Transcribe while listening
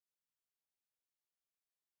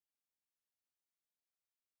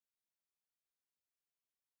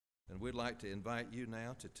we'd like to invite you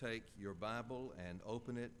now to take your Bible and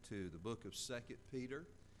open it to the book of 2 Peter.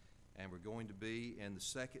 And we're going to be in the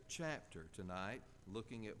second chapter tonight,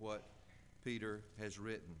 looking at what Peter has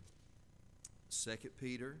written. 2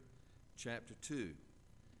 Peter chapter 2,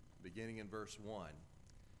 beginning in verse 1.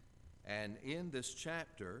 And in this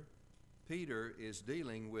chapter, Peter is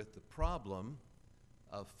dealing with the problem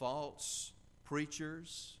of false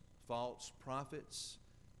preachers, false prophets,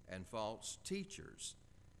 and false teachers.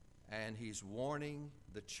 And he's warning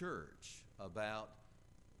the church about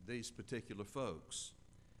these particular folks.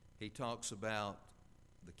 He talks about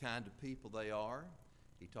the kind of people they are.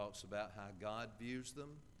 He talks about how God views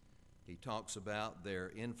them. He talks about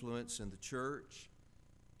their influence in the church.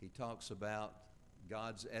 He talks about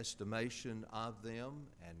God's estimation of them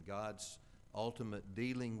and God's ultimate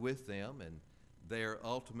dealing with them and their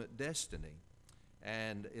ultimate destiny.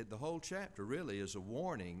 And the whole chapter really is a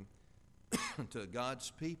warning to God's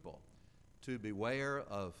people to beware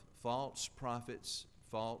of false prophets,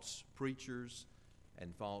 false preachers,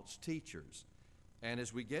 and false teachers. And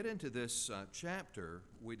as we get into this chapter,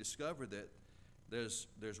 we discover that there's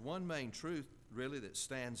one main truth really that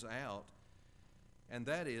stands out, and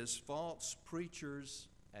that is false preachers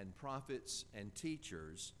and prophets and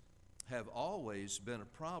teachers have always been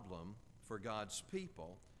a problem for God's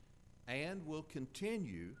people and will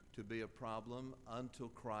continue to be a problem until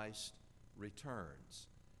Christ returns.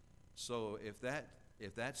 So if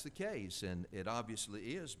that's the case, and it obviously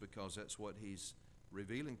is because that's what he's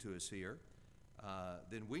revealing to us here,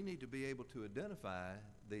 then we need to be able to identify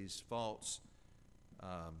these false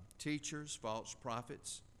teachers, false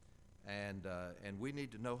prophets, and we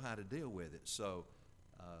need to know how to deal with it. So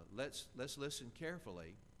let's listen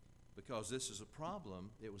carefully, because this is a problem.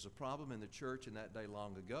 It was a problem in the church in that day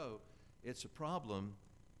long ago. It's a problem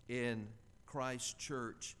in Christ's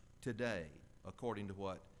church today, according to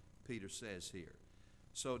what Peter says here.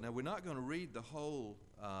 So now we're not going to read the whole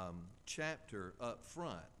chapter up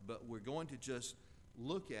front, but we're going to just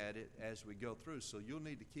look at it as we go through. So you'll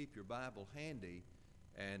need to keep your Bible handy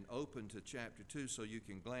and open to chapter 2 so you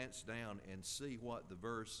can glance down and see what the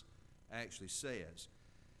verse actually says.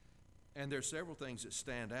 And there are several things that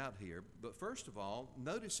stand out here. But first of all,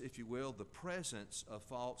 notice, if you will, the presence of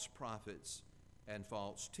false prophets and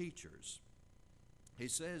false teachers. He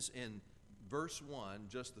says in verse 1,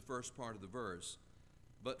 just the first part of the verse,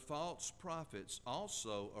 "But false prophets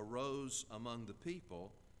also arose among the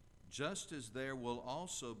people, just as there will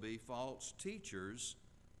also be false teachers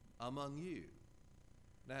among you."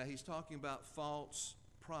 Now, he's talking about false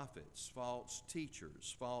prophets, false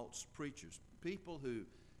teachers, false preachers, people who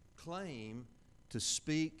claim to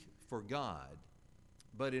speak for God,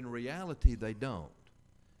 but in reality they don't.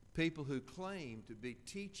 People who claim to be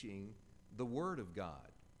teaching the Word of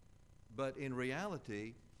God, but in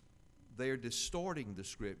reality they're distorting the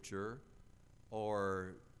Scripture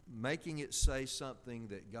or making it say something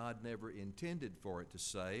that God never intended for it to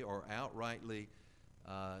say, or outrightly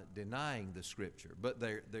denying the Scripture. But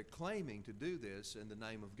they're claiming to do this in the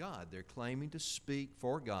name of God. They're claiming to speak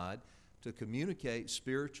for God, to communicate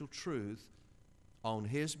spiritual truth on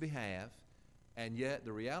His behalf, and yet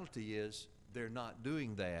the reality is they're not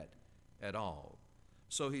doing that at all.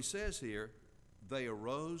 So he says here, they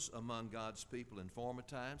arose among God's people in former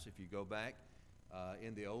times. If you go back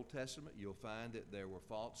in the Old Testament, you'll find that there were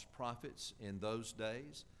false prophets in those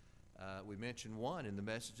days. We mentioned one in the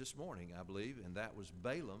message this morning, I believe, and that was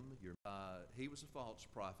Balaam. He was a false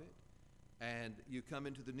prophet. And you come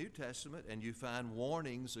into the New Testament and you find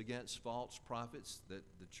warnings against false prophets that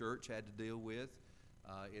the church had to deal with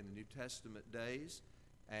in the New Testament days.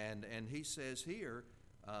 And he says here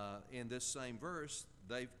in this same verse,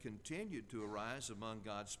 they've continued to arise among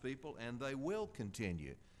God's people, and they will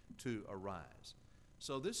continue to arise.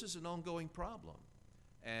 So this is an ongoing problem.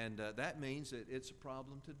 And that means that it's a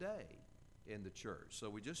problem today in the church. So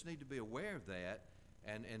we just need to be aware of that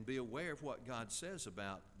and be aware of what God says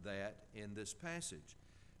about that in this passage.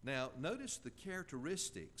 Now, notice the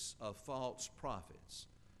characteristics of false prophets.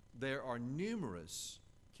 There are numerous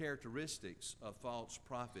characteristics of false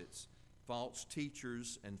prophets, false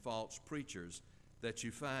teachers, and false preachers that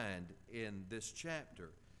you find in this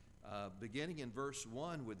chapter. Beginning in verse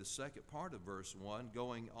 1 with the second part of verse 1,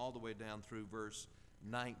 going all the way down through verse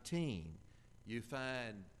 19, you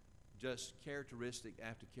find just characteristic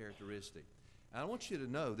after characteristic. I want you to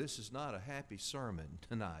know this is not a happy sermon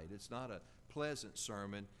tonight. It's not a pleasant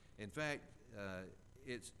sermon. In fact,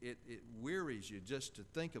 it wearies you just to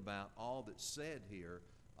think about all that's said here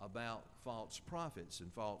about false prophets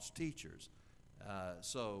and false teachers.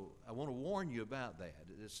 So I want to warn you about that.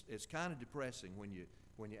 It's kind of depressing when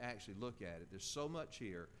you actually look at it. There's so much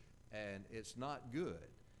here, and it's not good.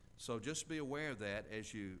 So just be aware of that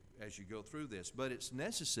as you go through this. But it's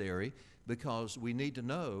necessary because we need to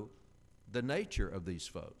know the nature of these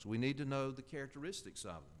folks. We need to know the characteristics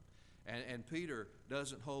of them. And Peter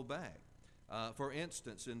doesn't hold back. For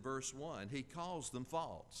instance, in verse 1, he calls them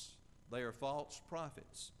false. They are false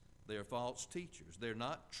prophets. They are false teachers. They're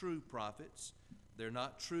not true prophets. They're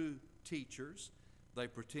not true teachers. They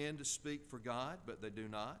pretend to speak for God, but they do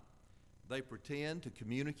not. They pretend to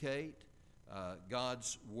communicate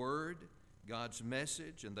God's word, God's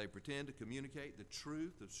message, and they pretend to communicate the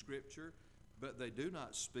truth of Scripture, but they do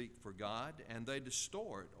not speak for God, and they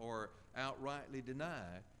distort or outrightly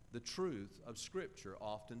deny the truth of Scripture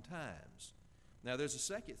oftentimes. Now, there's a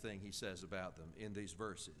second thing he says about them in these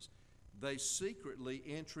verses. They secretly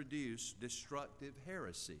introduce destructive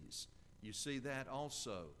heresies. You see that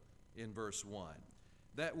also in verse 1.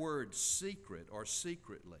 That word secret or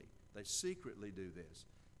secretly, they secretly do this.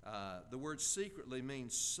 The word secretly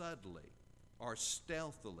means subtly or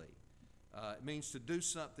stealthily. It means to do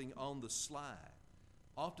something on the sly.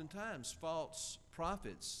 Oftentimes, false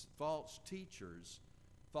prophets, false teachers,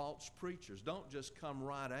 false preachers don't just come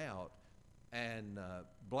right out and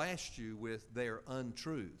blast you with their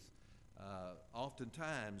untruth.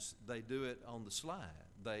 Oftentimes, they do it on the sly.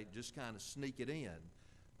 They just kind of sneak it in.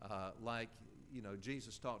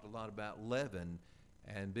 Jesus talked a lot about leaven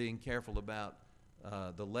and being careful about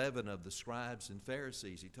the leaven of the scribes and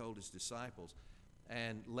Pharisees. He told his disciples.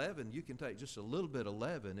 And leaven, you can take just a little bit of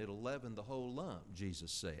leaven, it'll leaven the whole lump,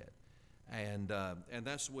 Jesus said. And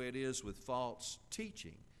that's the way it is with false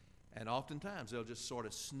teaching. And oftentimes they'll just sort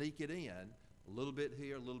of sneak it in, a little bit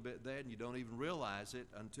here, a little bit there, and you don't even realize it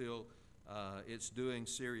until it's doing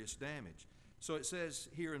serious damage. So it says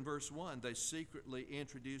here in verse 1, they secretly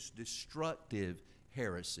introduce destructive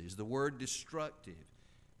heresies. The word destructive,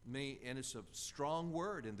 and it's a strong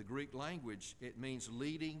word in the Greek language. It means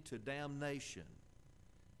leading to damnation.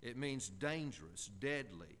 It means dangerous,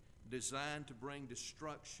 deadly, designed to bring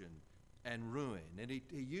destruction and ruin. And he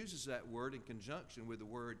uses that word in conjunction with the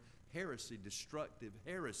word heresy, destructive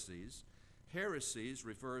heresies. Heresies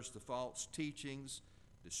refers to false teachings,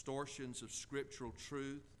 distortions of scriptural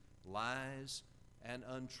truth, lies, and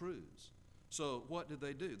untruths. So what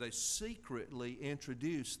do? They secretly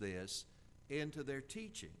introduce this into their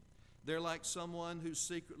teaching. They're like someone who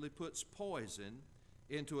secretly puts poison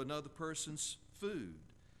into another person's food.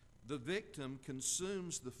 The victim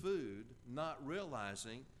consumes the food, not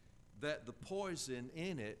realizing that the poison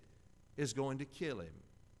in it is going to kill him.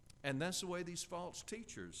 And that's the way these false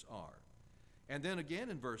teachers are. And then again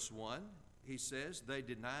in verse 1, he says they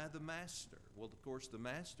deny the master. Well, of course, the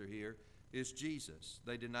master here is Jesus.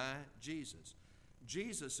 They deny Jesus.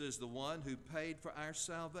 Jesus is the one who paid for our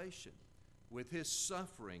salvation with his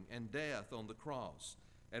suffering and death on the cross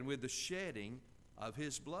and with the shedding of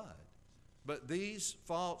his blood. But these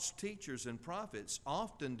false teachers and prophets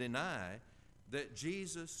often deny that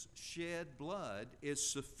Jesus' shed blood is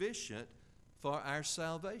sufficient for our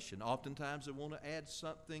salvation. Oftentimes they want to add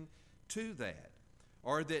something to that,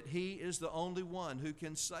 or that he is the only one who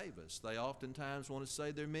can save us. They oftentimes want to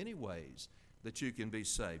say there are many ways that you can be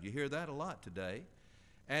saved. You hear that a lot today.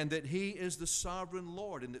 And that he is the sovereign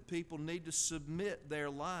Lord, and that people need to submit their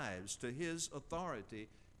lives to his authority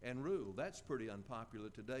and rule. That's pretty unpopular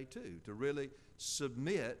today too, to really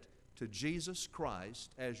submit to Jesus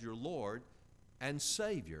Christ as your Lord and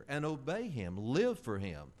Savior and obey him, live for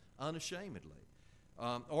him unashamedly.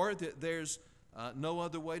 Or that there's no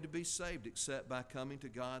other way to be saved except by coming to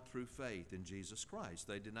God through faith in Jesus Christ.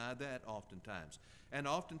 They deny that oftentimes. And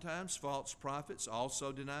oftentimes false prophets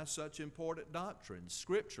also deny such important doctrines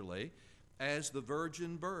scripturally as the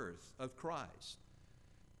virgin birth of Christ,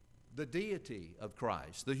 the deity of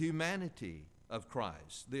Christ, the humanity of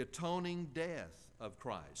Christ, the atoning death of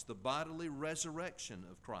Christ, the bodily resurrection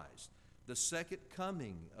of Christ, the second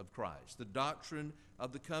coming of Christ, the doctrine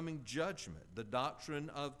of the coming judgment, the doctrine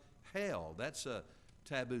of hell. That's a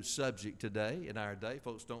taboo subject today, in our day.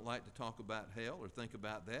 Folks don't like to talk about hell or think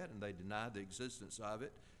about that, and they deny the existence of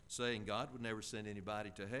it, saying God would never send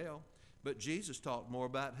anybody to hell. But Jesus talked more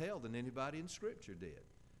about hell than anybody in Scripture did.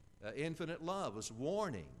 Infinite love was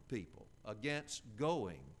warning people against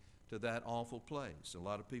going to that awful place. A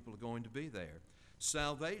lot of people are going to be there.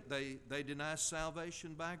 They deny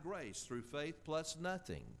salvation by grace through faith plus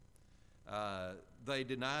nothing. They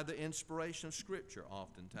deny the inspiration of Scripture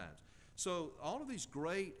oftentimes. So all of these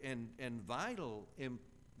great and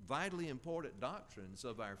vitally important doctrines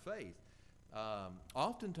of our faith,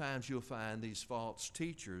 oftentimes you'll find these false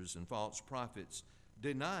teachers and false prophets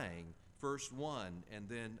denying first one and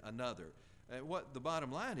then another. What the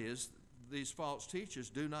bottom line is, these false teachers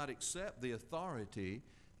do not accept the authority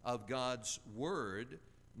of God's Word,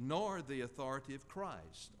 nor the authority of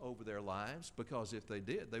Christ over their lives, because if they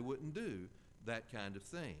did, they wouldn't do that kind of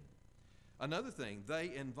thing. Another thing,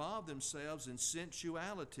 they involve themselves in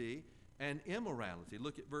sensuality and immorality.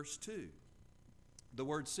 Look at verse 2. The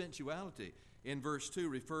word sensuality in verse 2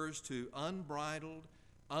 refers to unbridled,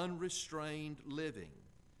 unrestrained living,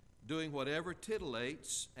 doing whatever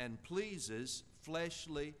titillates and pleases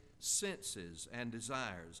fleshly senses and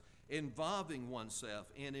desires, involving oneself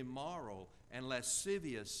in immoral and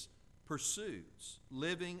lascivious pursuits,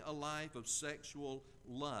 living a life of sexual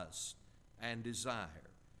lust and desire.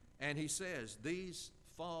 And he says these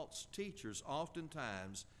false teachers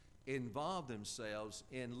oftentimes involve themselves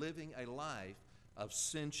in living a life of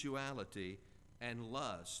sensuality and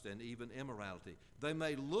lust and even immorality. They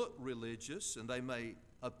may look religious and they may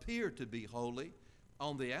appear to be holy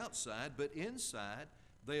on the outside, but inside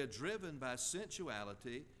they are driven by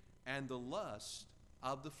sensuality and the lust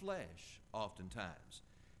of the flesh oftentimes.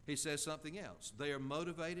 He says something else. They are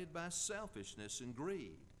motivated by selfishness and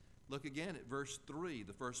greed. Look again at verse 3,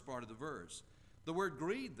 the first part of the verse. The word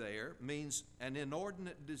greed there means an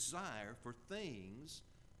inordinate desire for things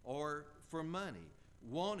or for money,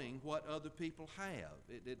 wanting what other people have.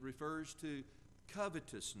 It refers to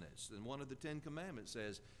covetousness. And one of the Ten Commandments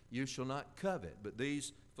says, you shall not covet, but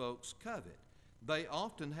these folks covet. They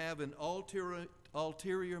often have an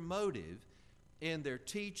ulterior motive in their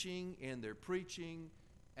teaching, in their preaching,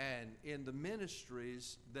 and in the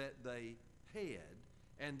ministries that they head,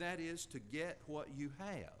 and that is to get what you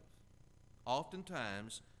have.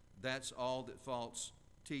 Oftentimes, that's all that false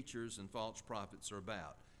teachers and false prophets are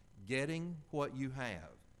about, getting what you have.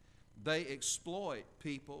 They exploit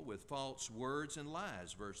people with false words and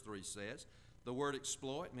lies, verse 3 says. The word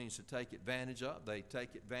exploit means to take advantage of. They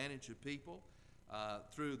take advantage of people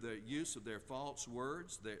through the use of their false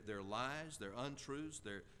words, their lies, their untruths,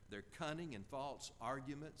 their cunning and false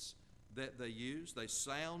arguments that they use. They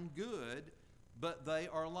sound good, but they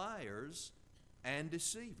are liars and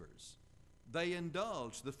deceivers. They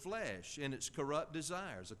indulge the flesh in its corrupt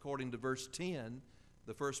desires. According to verse 10,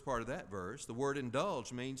 the first part of that verse, the word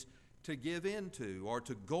indulge means to give into or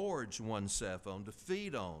to gorge oneself on, to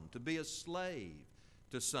feed on, to be a slave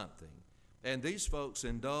to something. And these folks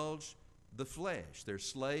indulge the flesh. They're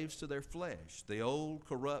slaves to their flesh, the old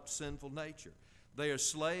corrupt sinful nature. They are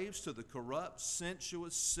slaves to the corrupt,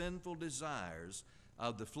 sensuous, sinful desires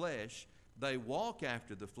of the flesh. They walk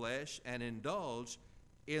after the flesh and indulge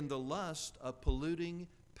in the lust of polluting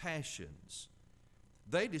passions.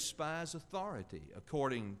 They despise authority,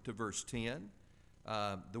 according to verse 10.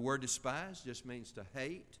 The word despise just means to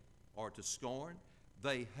hate or to scorn.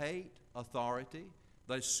 They hate authority.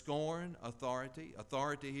 They scorn authority.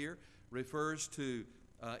 Authority here refers to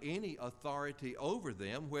any authority over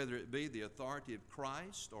them, whether it be the authority of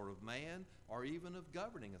Christ or of man or even of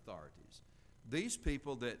governing authorities. These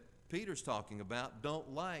people that Peter's talking about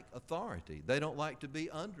don't like authority. They don't like to be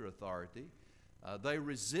under authority. They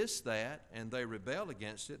resist that and they rebel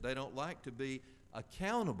against it. They don't like to be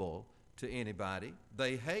accountable to anybody.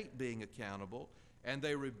 They hate being accountable, and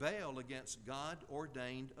they rebel against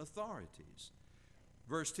God-ordained authorities.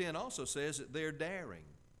 Verse 10 also says that they're daring.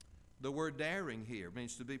 The word daring here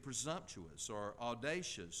means to be presumptuous or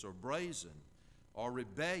audacious or brazen or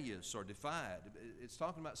rebellious or defied. It's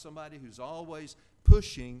talking about somebody who's always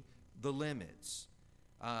pushing the limits.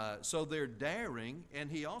 So they're daring,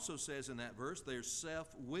 and he also says in that verse they're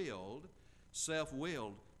self-willed.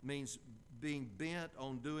 Self-willed means being bent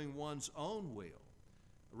on doing one's own will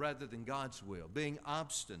rather than God's will, being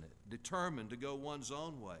obstinate, determined to go one's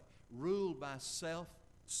own way, ruled by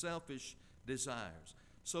selfish desires.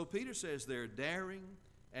 So Peter says they're daring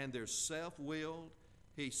and they're self-willed.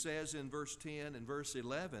 He says in verse 10 and verse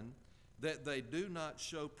 11 that they do not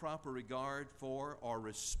show proper regard for or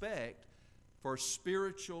respect for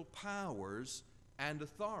spiritual powers and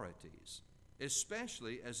authorities,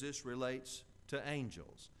 especially as this relates to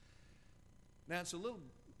angels. Now, it's a little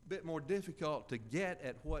bit more difficult to get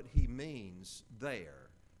at what he means there.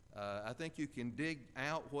 I think you can dig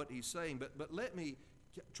out what he's saying, but let me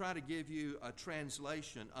try to give you a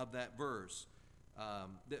translation of that verse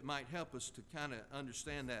that might help us to kind of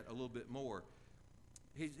understand that a little bit more.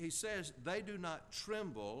 He says, they do not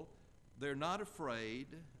tremble, they're not afraid,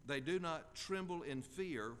 they do not tremble in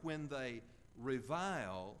fear when they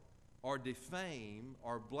revile or defame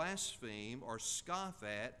or blaspheme or scoff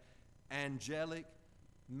at angelic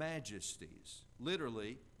majesties.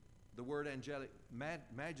 Literally, the word angelic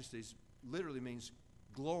majesties literally means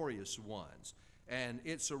glorious ones. And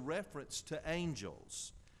it's a reference to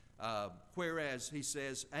angels. Whereas he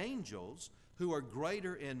says angels who are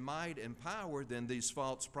greater in might and power than these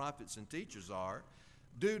false prophets and teachers are,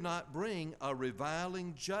 do not bring a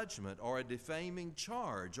reviling judgment or a defaming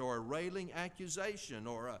charge or a railing accusation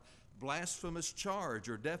or a blasphemous charge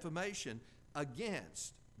or defamation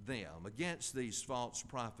against them, against these false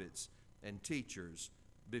prophets and teachers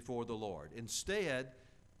before the Lord. Instead,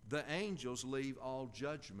 the angels leave all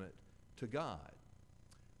judgment to God.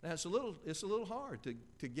 Now, it's a little hard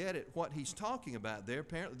to get at what he's talking about there.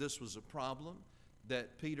 Apparently, this was a problem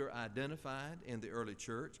that Peter identified in the early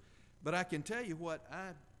church. But I can tell you what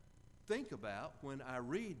I think about when I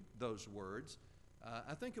read those words.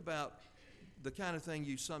 I think about the kind of thing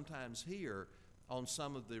you sometimes hear on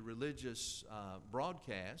some of the religious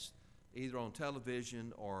broadcasts, either on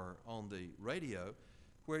television or on the radio,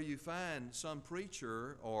 where you find some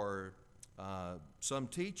preacher or some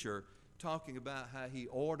teacher talking about how he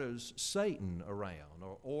orders Satan around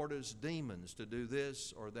or orders demons to do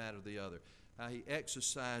this or that or the other, how he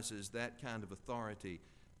exercises that kind of authority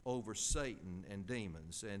over Satan and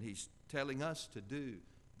demons, and he's telling us to do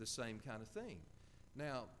the same kind of thing.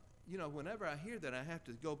 Now, you know, whenever I hear that, I have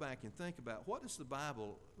to go back and think about what does the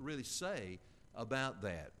Bible really say about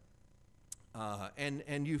that.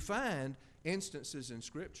 And you find instances in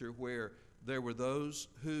Scripture where there were those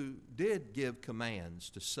who did give commands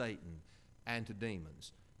to Satan and to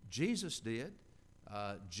demons. Jesus did.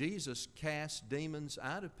 Jesus cast demons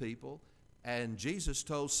out of people, and Jesus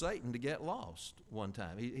told Satan to get lost one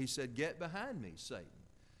time. He said, "Get behind me, Satan."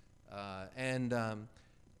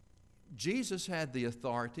 Jesus had the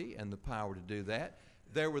authority and the power to do that.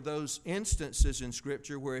 There were those instances in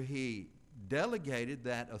Scripture where he delegated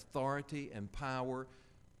that authority and power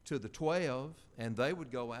to the 12, and they would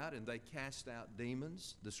go out and they cast out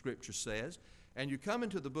demons, the Scripture says. And you come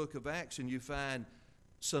into the book of Acts and you find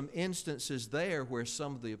some instances there where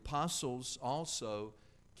some of the apostles also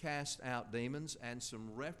cast out demons, and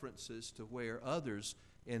some references to where others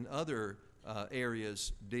in other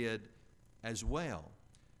areas did as well.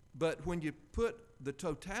 But when you put the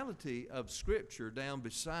totality of Scripture down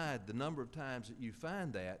beside the number of times that you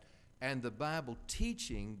find that, and the Bible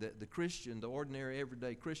teaching that the ordinary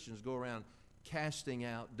everyday Christians go around casting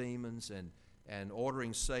out demons and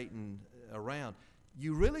ordering Satan around,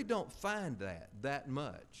 you really don't find that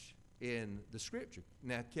much in the Scripture.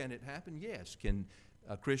 Now, can it happen? Yes. Can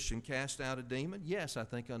a Christian cast out a demon? Yes, I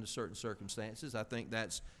think under certain circumstances. I think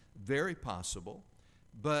that's very possible.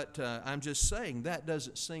 But I'm just saying that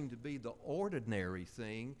doesn't seem to be the ordinary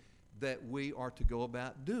thing that we are to go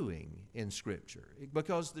about doing in Scripture,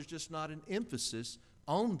 because there's just not an emphasis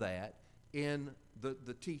on that in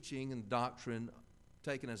the teaching and doctrine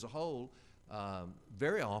taken as a whole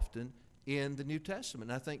very often in the New Testament.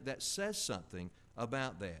 And I think that says something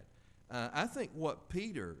about that. I think what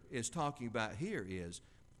Peter is talking about here is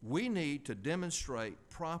we need to demonstrate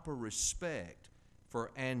proper respect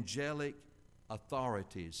for angelic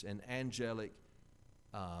authorities and angelic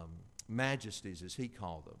majesties, as he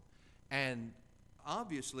called them. And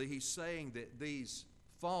obviously he's saying that these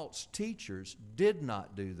false teachers did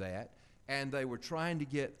not do that, and they were trying to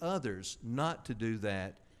get others not to do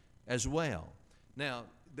that as well. Now,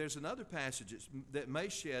 there's another passage that may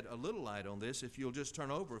shed a little light on this. If you'll just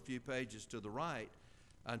turn over a few pages to the right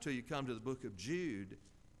until you come to the book of Jude,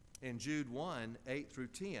 in Jude 1, 8 through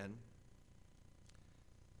 10,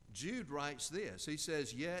 Jude writes this. He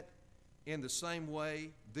says, "Yet in the same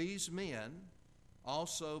way these men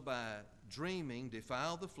also by dreaming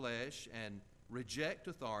defile the flesh and reject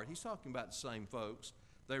authority." He's talking about the same folks.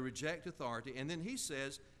 They reject authority. And then he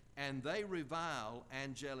says, "And they revile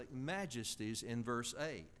angelic majesties," in verse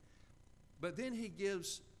 8. But then he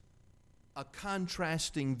gives a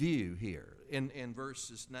contrasting view here in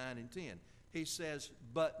verses 9 and 10. He says,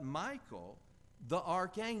 "But Michael, the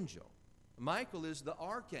archangel." Michael is the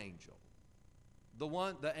archangel,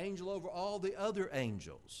 the angel over all the other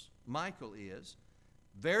angels. Michael is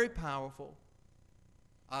very powerful,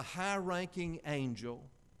 a high-ranking angel,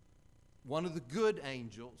 one of the good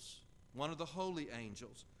angels, one of the holy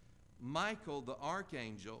angels. Michael, the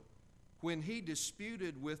archangel, when he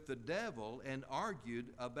disputed with the devil and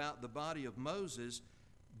argued about the body of Moses,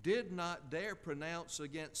 did not dare pronounce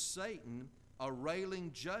against Satan a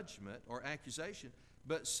railing judgment or accusation,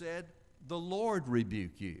 but said, "The Lord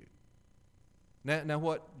rebuke you." Now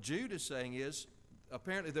what Jude is saying is,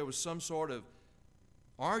 apparently there was some sort of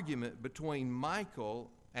argument between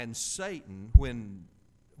Michael and Satan when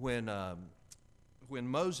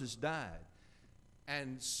Moses died.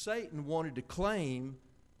 And Satan wanted to claim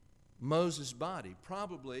Moses' body,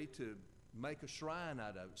 probably to make a shrine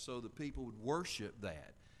out of it so the people would worship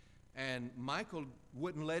that. And Michael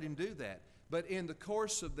wouldn't let him do that. But in the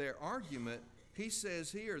course of their argument, he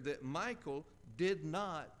says here that Michael did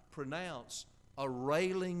not pronounce a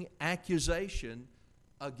railing accusation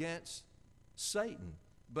against Satan.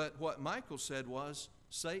 But what Michael said was,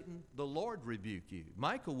 Satan, the Lord rebuke you.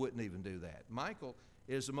 Michael wouldn't even do that. Michael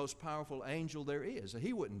is the most powerful angel there is.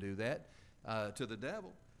 He wouldn't do that to the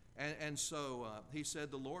devil. And so he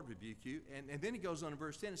said, the Lord rebuke you. And then he goes on in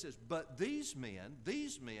verse 10 and says, but these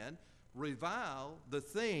men revile the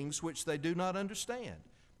things which they do not understand,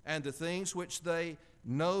 and the things which they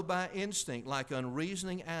know by instinct, like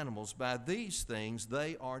unreasoning animals. By these things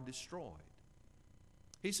they are destroyed.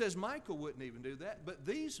 He says Michael wouldn't even do that, but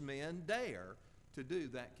these men dare to do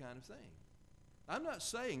that kind of thing. I'm not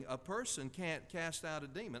saying a person can't cast out a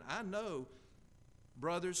demon. I know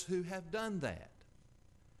brothers who have done that.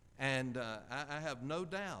 And I have no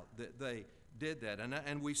doubt that they did that.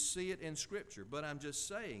 And we see it in Scripture. But I'm just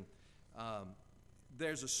saying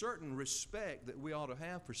there's a certain respect that we ought to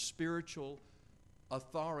have for spiritual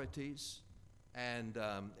authorities. And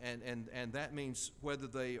that means whether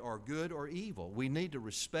they are good or evil. We need to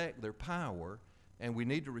respect their power, and we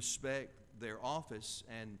need to respect their office,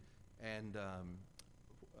 and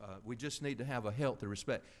we just need to have a healthy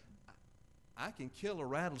respect. I can kill a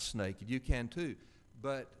rattlesnake, and you can too,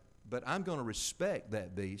 but I'm going to respect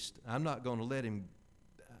that beast. I'm not going to let him,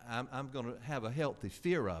 I'm going to have a healthy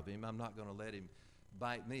fear of him. I'm not going to let him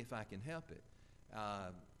bite me if I can help it.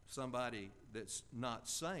 Somebody that's not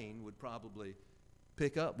sane would probably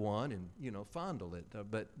pick up one and, fondle it.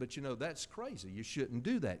 But that's crazy. You shouldn't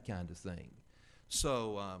do that kind of thing.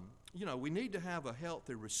 So, we need to have a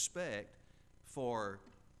healthy respect for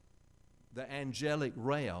the angelic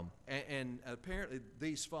realm. And apparently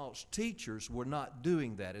these false teachers were not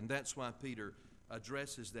doing that, and that's why Peter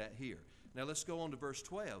addresses that here. Now let's go on to verse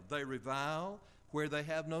 12. They revile where they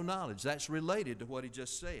have no knowledge. That's related to what he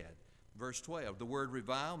just said. Verse 12, the word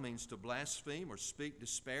revile means to blaspheme or speak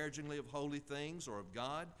disparagingly of holy things or of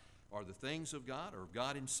God or the things of God or of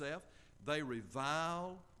God himself. They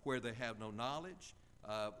revile where they have no knowledge,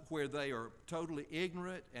 where they are totally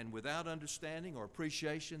ignorant and without understanding or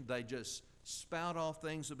appreciation. They just spout off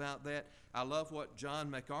things about that. I love what John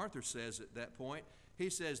MacArthur says at that point. He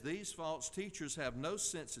says, these false teachers have no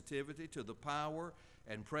sensitivity to the power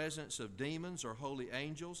and presence of demons or holy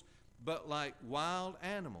angels, but like wild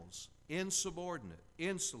animals, insubordinate,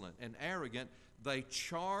 insolent, and arrogant, they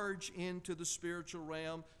charge into the spiritual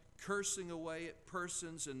realm, cursing away at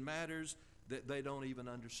persons and matters that they don't even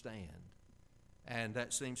understand. And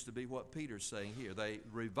that seems to be what Peter's saying here. They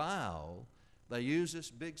revile. They use this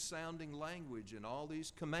big-sounding language and all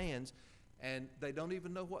these commands, and they don't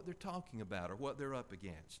even know what they're talking about or what they're up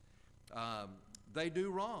against. They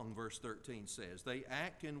do wrong, verse 13 says. They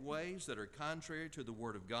act in ways that are contrary to the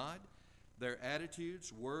Word of God. Their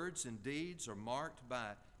attitudes, words, and deeds are marked by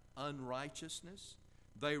unrighteousness.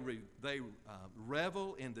 They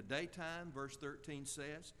revel in the daytime, verse 13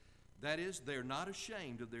 says. That is, they're not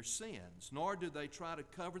ashamed of their sins, nor do they try to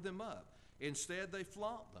cover them up. Instead, they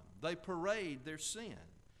flaunt them. They parade their sin.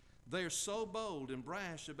 They are so bold and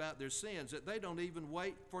brash about their sins that they don't even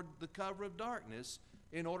wait for the cover of darkness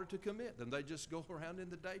in order to commit them. They just go around in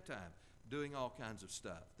the daytime doing all kinds of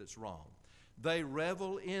stuff that's wrong. They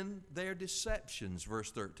revel in their deceptions, verse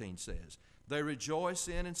 13 says. They rejoice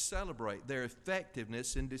in and celebrate their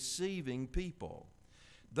effectiveness in deceiving people.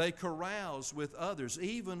 They carouse with others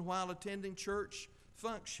even while attending church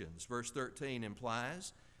functions, verse 13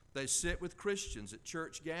 implies. They sit with Christians at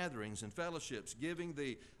church gatherings and fellowships, giving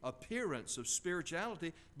the appearance of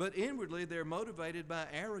spirituality, but inwardly they're motivated by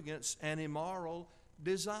arrogance and immoral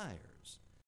desires.